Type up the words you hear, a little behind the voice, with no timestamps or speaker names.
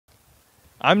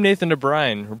I'm Nathan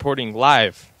DeBryan, reporting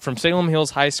live from Salem Hills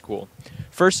High School.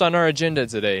 First on our agenda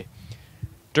today,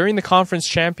 during the conference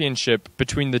championship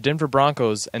between the Denver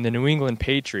Broncos and the New England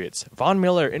Patriots, Von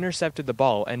Miller intercepted the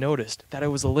ball and noticed that it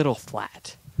was a little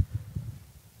flat.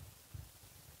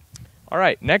 All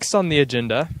right, next on the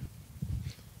agenda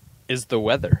is the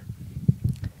weather.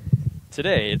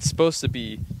 Today, it's supposed to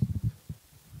be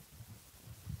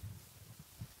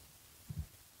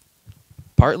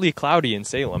partly cloudy in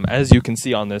Salem, as you can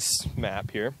see on this map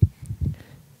here.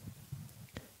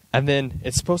 And then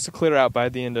it's supposed to clear out by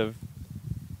the end of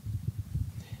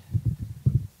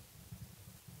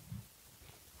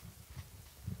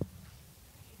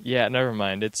yeah, never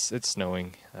mind. It's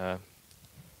snowing.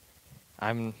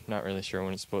 I'm not really sure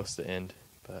when it's supposed to end,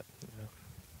 but you know.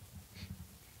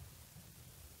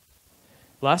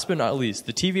 Last but not least,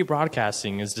 the TV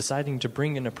broadcasting is deciding to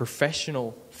bring in a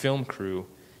professional film crew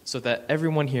so that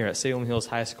everyone here at Salem Hills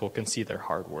High School can see their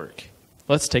hard work.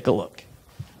 Let's take a look.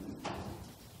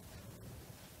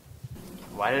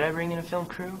 Why did I bring in a film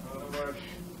crew?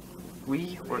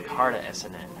 We work hard at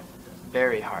SNN.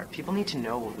 Very hard. People need to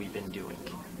know what we've been doing.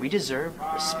 We deserve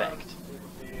respect.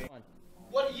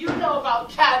 What do you know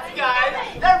about cats, guys?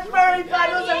 They're furry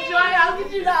bundles of joy. How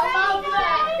could you not love them?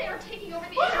 They were taking over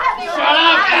the Shut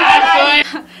up,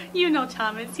 Ashley! You know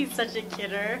Thomas, he's such a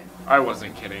kidder. I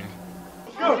wasn't kidding.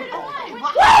 Woo! Touchdown!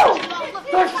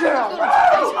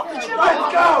 Let's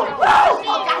go!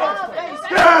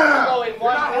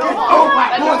 Oh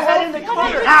my God! Head in the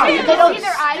corner. They don't see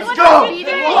their eyes. Let's go!